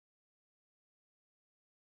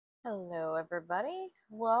Hello everybody,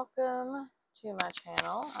 welcome to my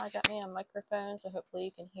channel. I got me a microphone so hopefully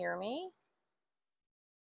you can hear me.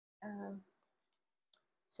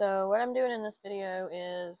 So what I'm doing in this video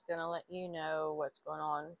is going to let you know what's going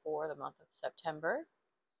on for the month of September.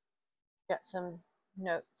 Got some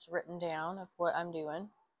notes written down of what I'm doing.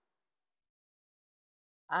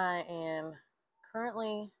 I am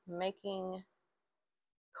currently making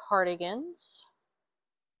cardigans,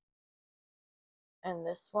 and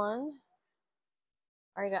this one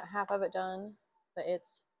I already got half of it done, but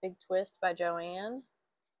it's Big Twist by Joanne.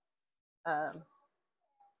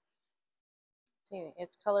 See,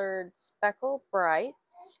 it's colored Speckle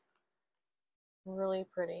Brights. Really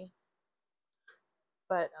pretty.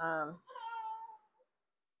 But I'm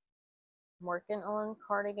working on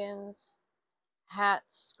cardigans,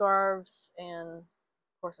 hats, scarves, and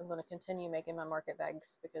of course I'm going to continue making my market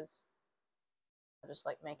bags because I just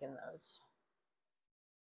like making those.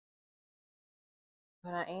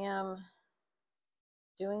 But I am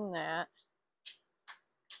doing that.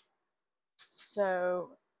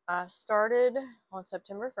 So I started on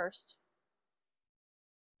September 1st.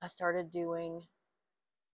 I started doing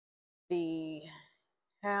the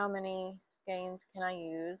how many skeins can I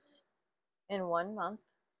use in 1 month.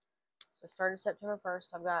 So I started September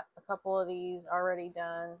 1st. I've got a couple of these already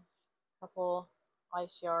done, a couple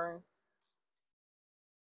ice yarn,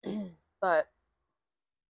 but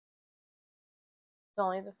it's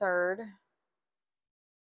only the 3rd,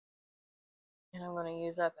 and I'm going to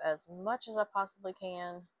use up as much as I possibly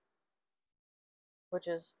can, which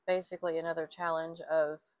is basically another challenge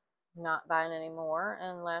of not buying any more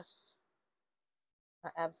unless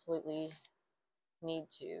I absolutely need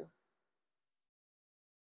to.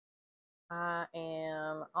 I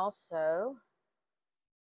am also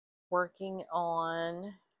working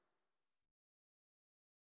on,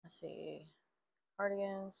 let's see,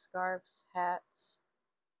 cardigans, scarves, hats,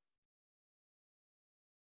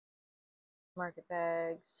 market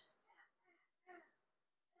bags.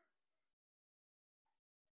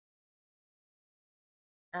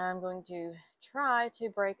 I'm going to try to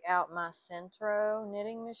break out my Centro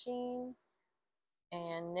knitting machine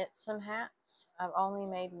and knit some hats. I've only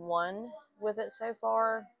made one with it so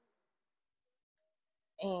far,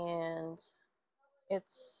 and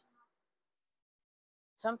it's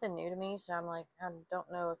something new to me, so I'm like, I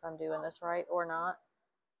don't know if I'm doing this right or not,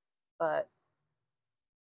 but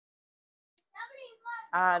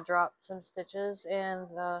I dropped some stitches in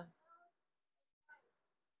the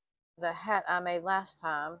hat I made last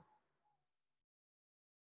time,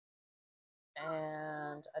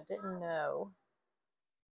 and I didn't know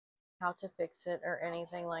how to fix it or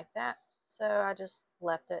anything like that, so I just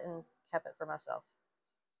left it and kept it for myself.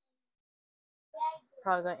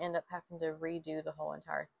 Probably going to end up having to redo the whole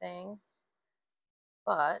entire thing,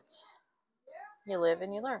 but you live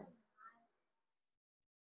and you learn.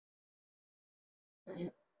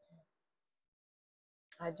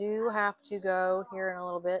 I do have to go here in a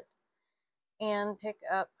little bit and pick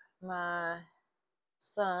up my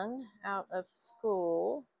son out of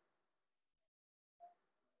school.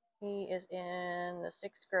 He is in the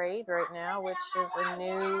 6th grade right now, which is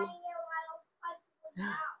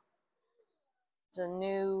it's a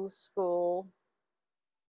new school.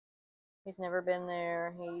 He's never been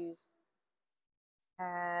there. He's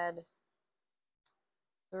had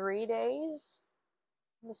 3 days.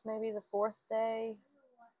 This may be the 4th day.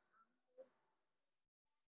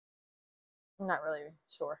 I'm not really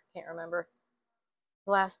sure. Can't remember.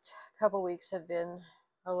 The last couple weeks have been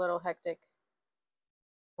a little hectic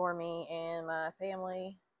for me and my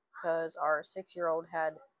family because our 6-year-old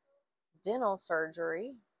had dental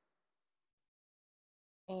surgery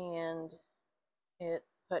and it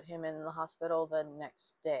put him in the hospital the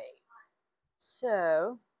next day.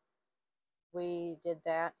 So we did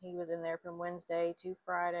that. He was in there from Wednesday to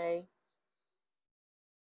Friday.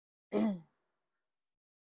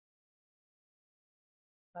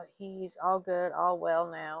 But he's all good, all well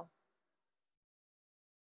now.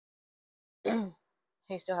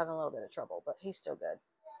 He's still having a little bit of trouble, but he's still good.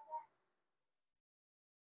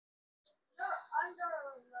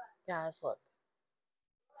 Guys, look.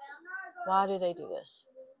 Why do they do this?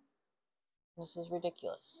 This is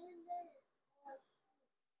ridiculous.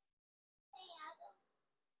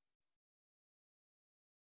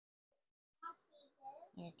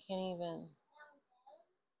 You can't even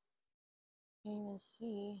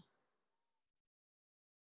see.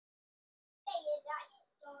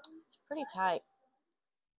 It's pretty tight.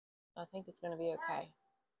 I think it's going to be okay.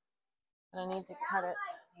 But I need to cut it.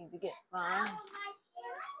 I need to get mine.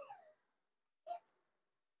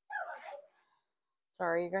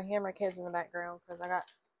 Sorry, you're going to hear my kids in the background because I got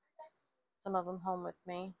some of them home with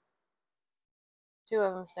me. 2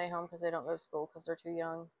 of them stay home because they don't go to school because they're too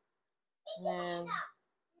young. And then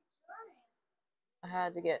I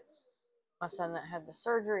had to get my son that had the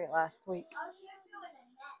surgery last week.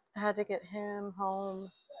 I had to get him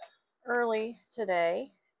home early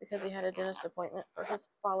today because he had a dentist appointment for his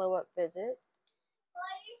follow-up visit.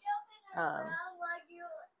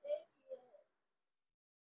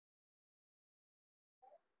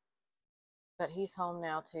 But he's home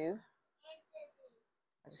now too.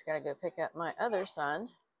 I just got to go pick up my other son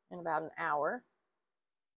in about an hour.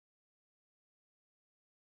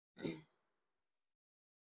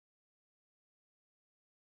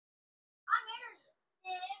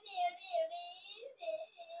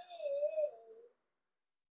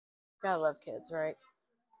 Gotta love kids, right?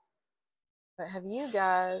 But have you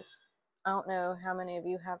guys, I don't know how many of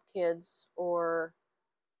you have kids or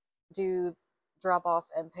do drop off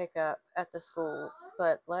and pick up at the school,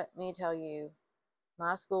 but let me tell you,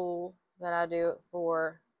 my school that I do it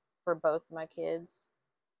for both my kids,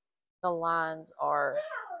 the lines are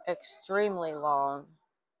extremely long.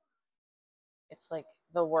 It's like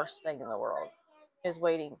the worst thing in the world is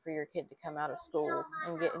waiting for your kid to come out of school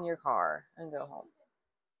and get in your car and go home.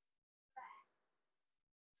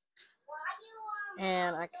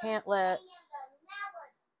 And I can't let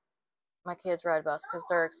my kids ride bus because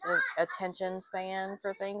their attention span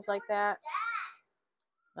for things like that,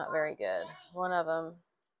 not very good. One of them,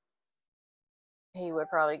 he would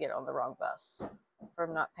probably get on the wrong bus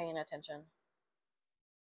from not paying attention.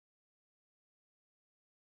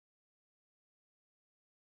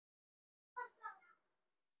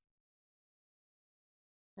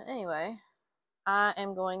 But anyway, I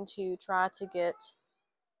am going to try to get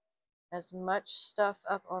as much stuff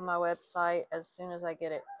up on my website as soon as I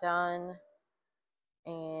get it done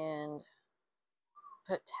and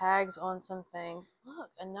put tags on some things. Look,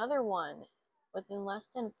 another one within less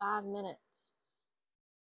than 5 minutes.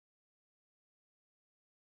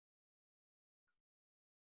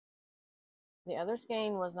 The other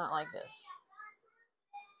skein was not like this.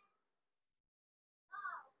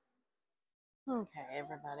 Okay,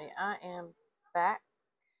 everybody, I am back.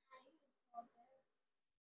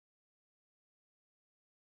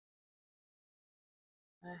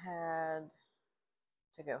 I had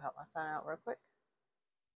to go help my son out real quick.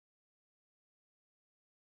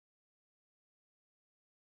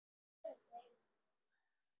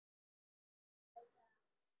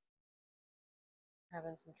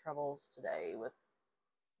 Having some troubles today with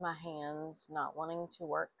my hands not wanting to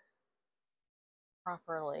work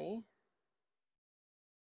properly.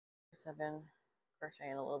 Because I've been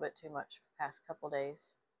crocheting a little bit too much for the past couple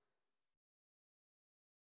days.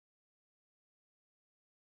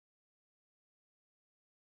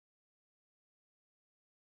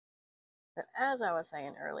 But as I was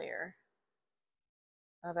saying earlier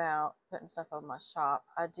about putting stuff on my shop,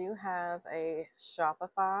 I do have a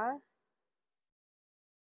Shopify.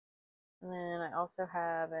 And then I also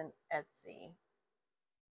have an Etsy.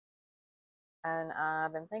 And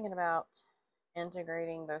I've been thinking about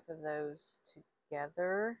integrating both of those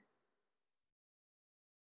together.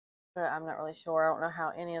 But I'm not really sure. I don't know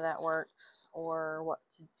how any of that works or what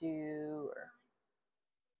to do or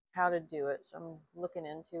how to do it. So I'm looking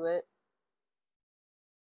into it.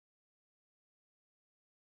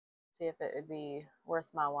 See if it would be worth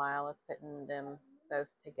my while of putting them both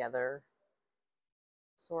together.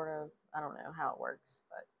 Sort of. I don't know how it works,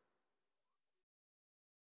 but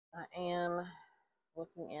I am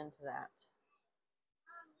looking into that.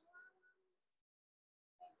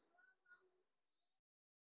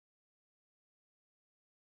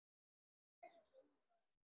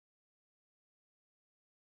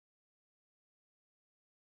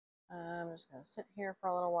 I'm just going to sit here for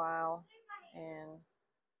a little while and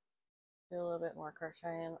do a little bit more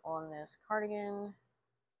crocheting on this cardigan.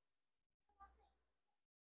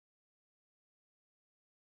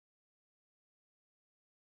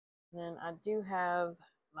 And then I do have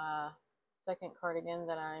my second cardigan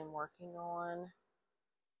that I'm working on.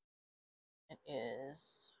 It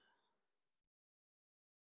is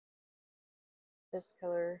this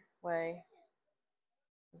colorway.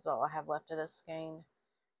 This is all I have left of this skein.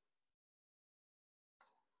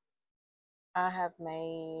 I have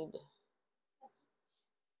made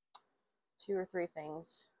 2 or 3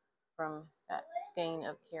 things from that skein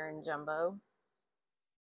of Karen Jumbo.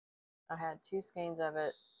 I had 2 skeins of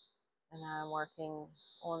it, and I'm working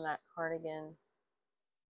on that cardigan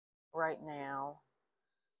right now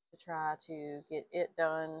to try to get it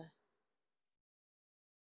done.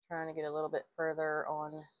 Trying to get a little bit further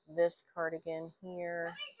on this cardigan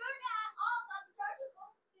here.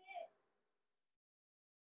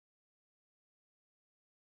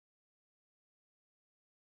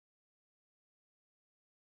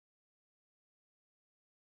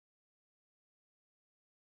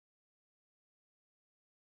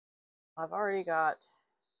 I've already got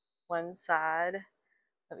one side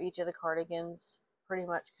of each of the cardigans pretty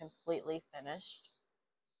much completely finished.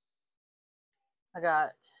 I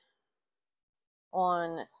got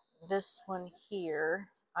on this one here,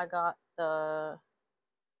 I got the,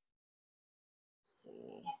 let's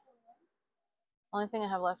see, only thing I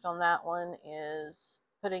have left on that one is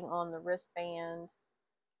putting on the wristband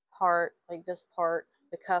part, like this part,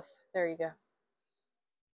 the cuff, there you go.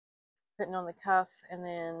 Putting on the cuff, and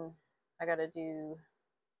then I got to do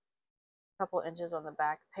a couple inches on the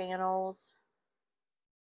back panels,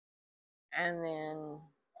 and then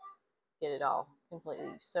get it all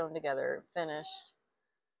completely sewn together, finished.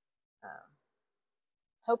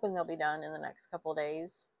 Hoping they'll be done in the next couple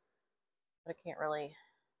days, but I can't really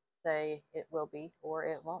say it will be or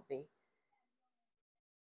it won't be.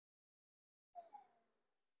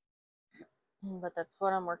 But that's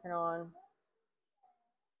what I'm working on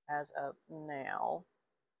as of now.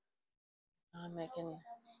 I'm making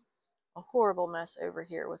a horrible mess over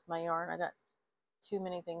here with my yarn. I got too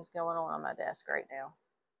many things going on my desk right now.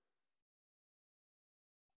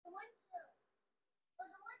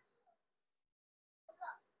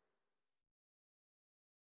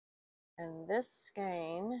 And this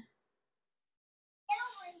skein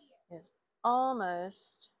is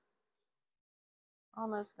almost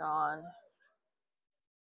gone.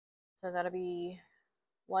 So that'll be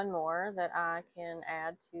one more that I can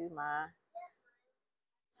add to my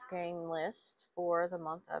skein list for the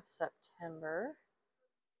month of September.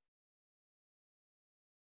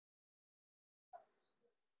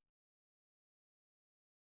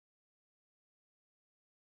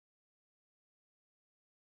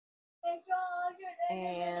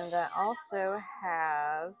 And I also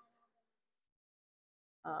have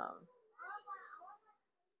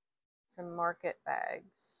some market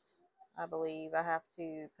bags. I believe I have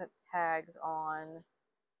to put tags on.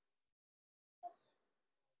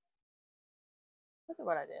 Look at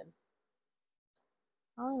what I did.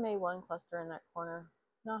 I only made one cluster in that corner.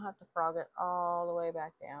 Now I have to frog it all the way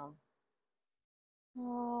back down.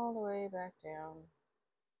 All the way back down.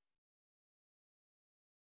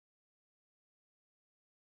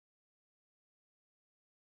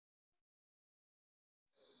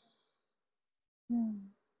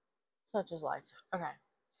 Such is life. Okay.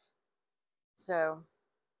 So,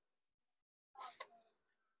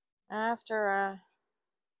 after I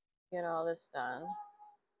get all this done,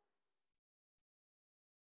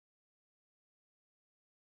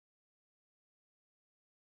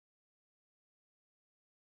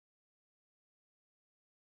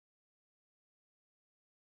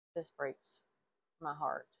 this breaks my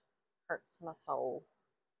heart, hurts my soul.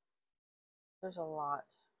 There's a lot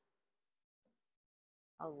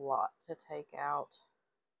to take out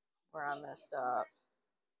where I messed up.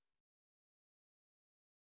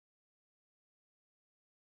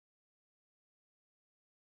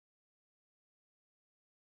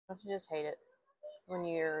 Don't you just hate it when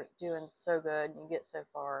you're doing so good and you get so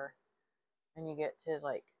far and you get to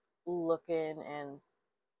like looking and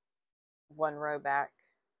one row back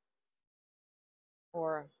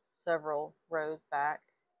or several rows back,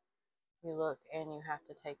 you look and you have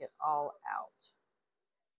to take it all out.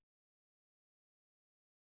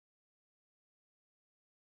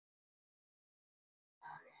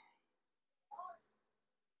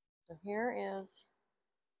 So here is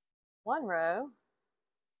one row,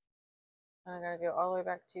 and I gotta go all the way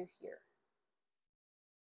back to here.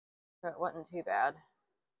 So it wasn't too bad,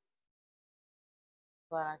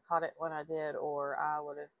 but I caught it when I did, or I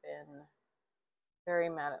would have been very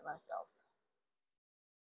mad at myself.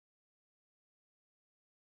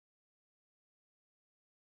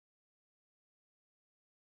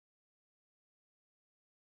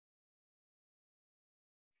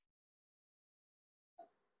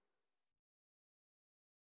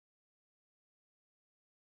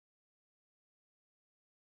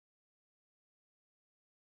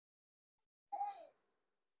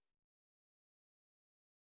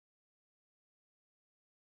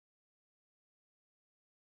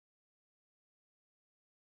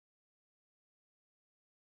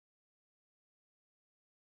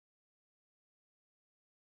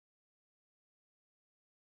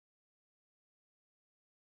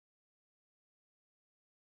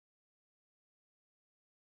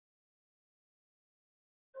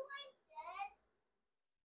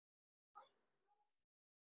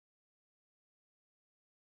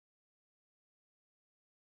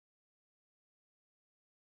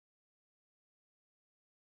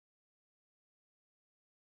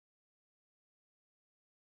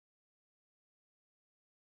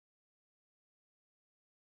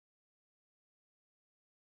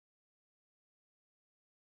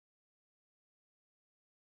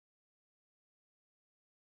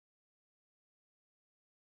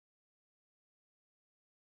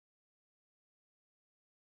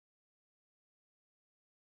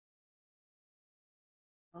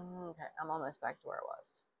 Okay, I'm almost back to where I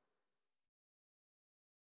was.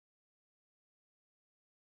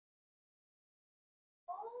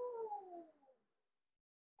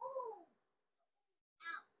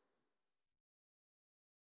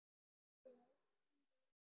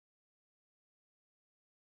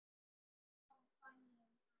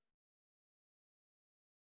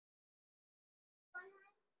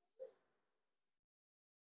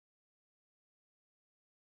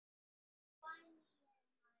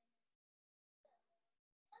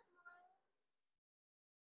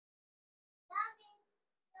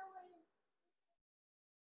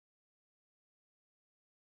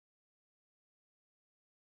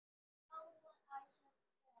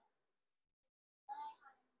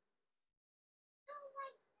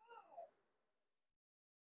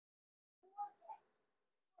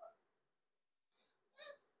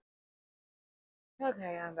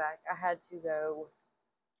 Okay, I'm back. I had to go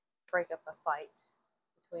break up a fight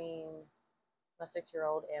between my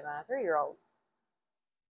 6-year-old and my 3-year-old.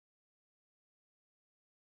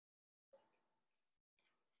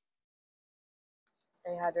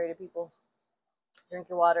 Stay hydrated, people. Drink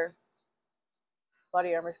your water.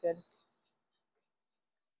 Body armor's good.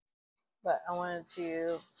 But I wanted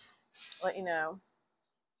to let you know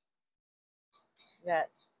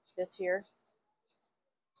that this here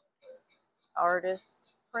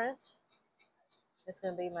artist print is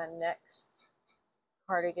going to be my next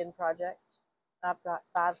cardigan project. I've got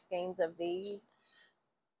 5 skeins of these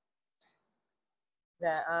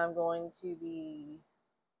that I'm going to be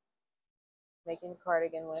making a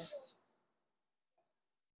cardigan with.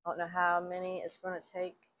 I don't know how many it's going to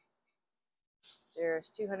take. There's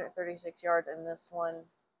 236 yards in this one,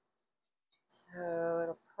 so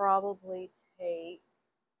it'll probably take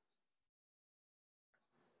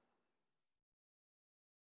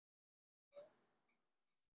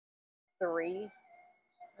 3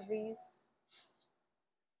 of these,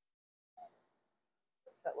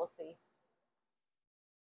 but we'll see.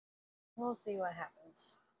 We'll see what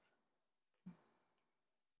happens.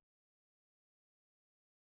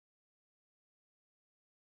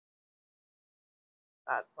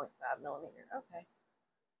 .5 millimeter. Okay,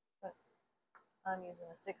 but I'm using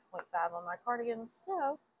a 6.5 on my cardigan,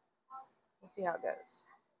 so we'll see how it goes.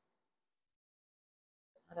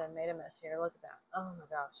 I done made a mess here. Look at that. Oh my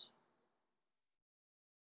gosh.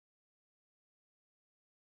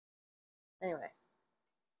 Anyway,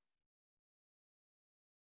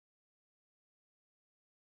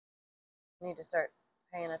 I need to start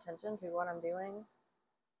paying attention to what I'm doing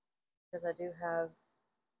because I do have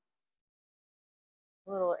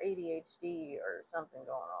a little ADHD or something going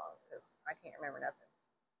on because I can't remember nothing.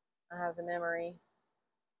 I have the memory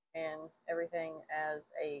and everything as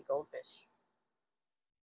a goldfish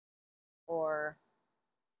or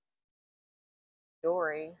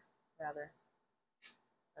Dory, rather.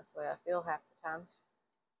 That's the way I feel half the time.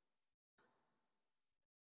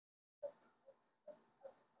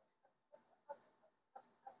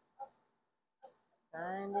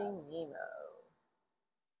 Finding Nemo.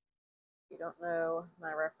 If you don't know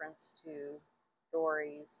my reference to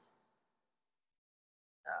Dory's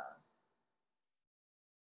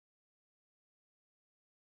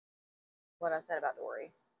what I said about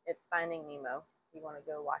Dory, it's Finding Nemo. You want to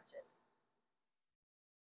go watch it.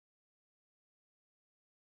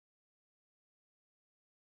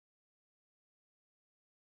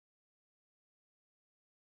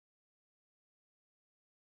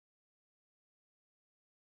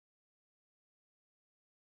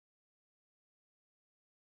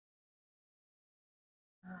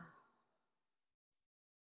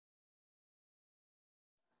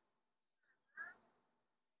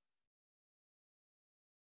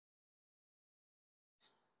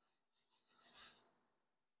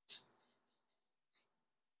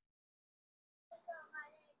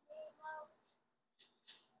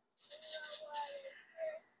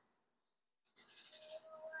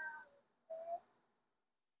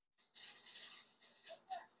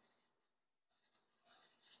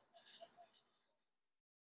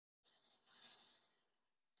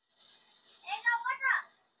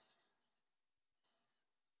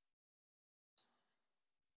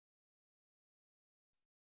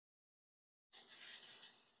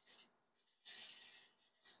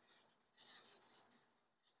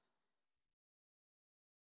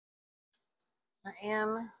 I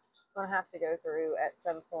am going to have to go through at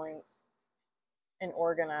some point and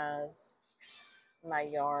organize my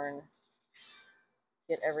yarn,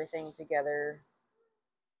 get everything together,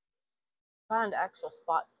 find actual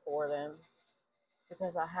spots for them,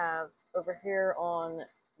 because I have over here on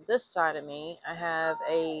this side of me, I have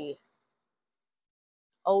a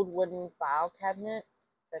old wooden file cabinet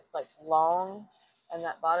It's like long, and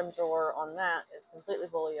that bottom drawer on that is completely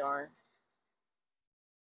full of yarn.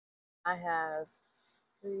 I have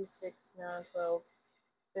 3, 6, 9, 12,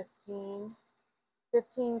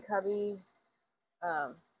 15 cubby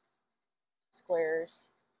squares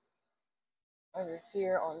over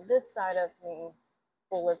here on this side of me,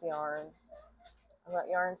 full of yarn. I've got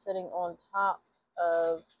yarn sitting on top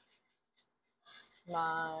of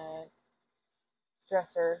my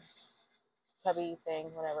dresser, cubby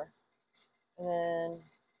thing, whatever. And then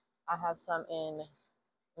I have some in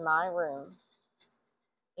my room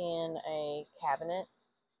in a cabinet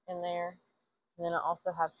in there. And then I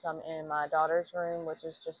also have some in my daughter's room, which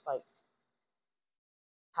is just like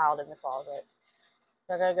piled in the closet.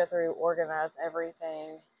 So I gotta go through, organize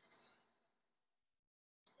everything,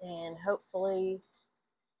 and hopefully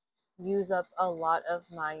use up a lot of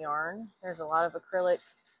my yarn. There's a lot of acrylic,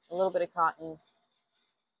 a little bit of cotton.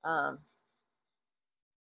 But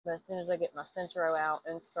as soon as I get my Centro out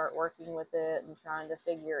and start working with it and trying to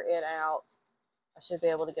figure it out, I should be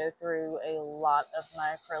able to go through a lot of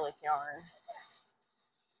my acrylic yarn.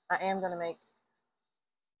 I am going to make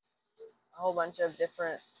a whole bunch of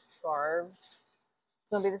different scarves. It's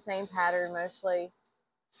going to be the same pattern mostly.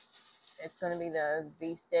 It's going to be the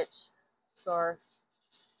V-stitch scarf.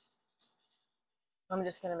 I'm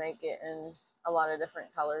just going to make it in a lot of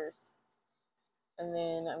different colors. And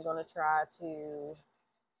then I'm going to try to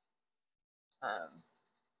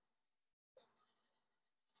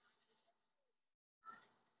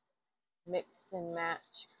mix and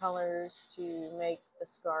match colors to make the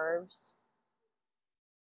scarves.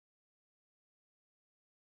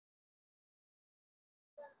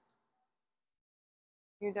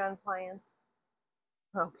 You done playing?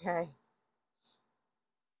 Okay.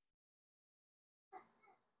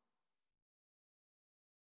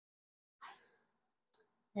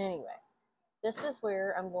 Anyway, this is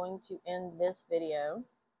where I'm going to end this video,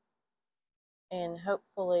 and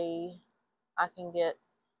hopefully I can get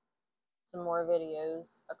some more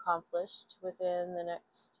videos accomplished within the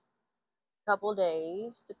next couple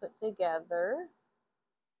days to put together.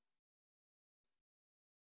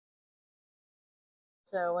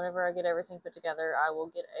 So whenever I get everything put together, I will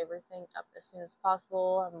get everything up as soon as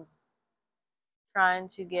possible. I'm trying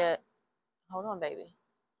to get, hold on baby,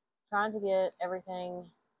 trying to get everything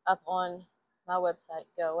up on my website,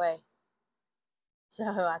 go away, so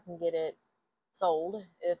I can get it sold,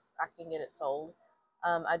 if I can get it sold.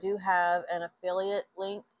 I do have an affiliate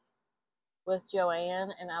link with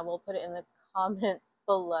Joanne, and I will put it in the comments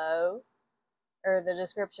below, or the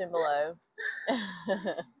description below.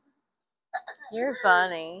 You're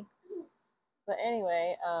funny. But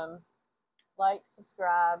anyway, like,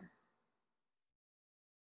 subscribe,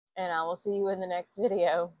 and I will see you in the next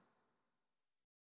video.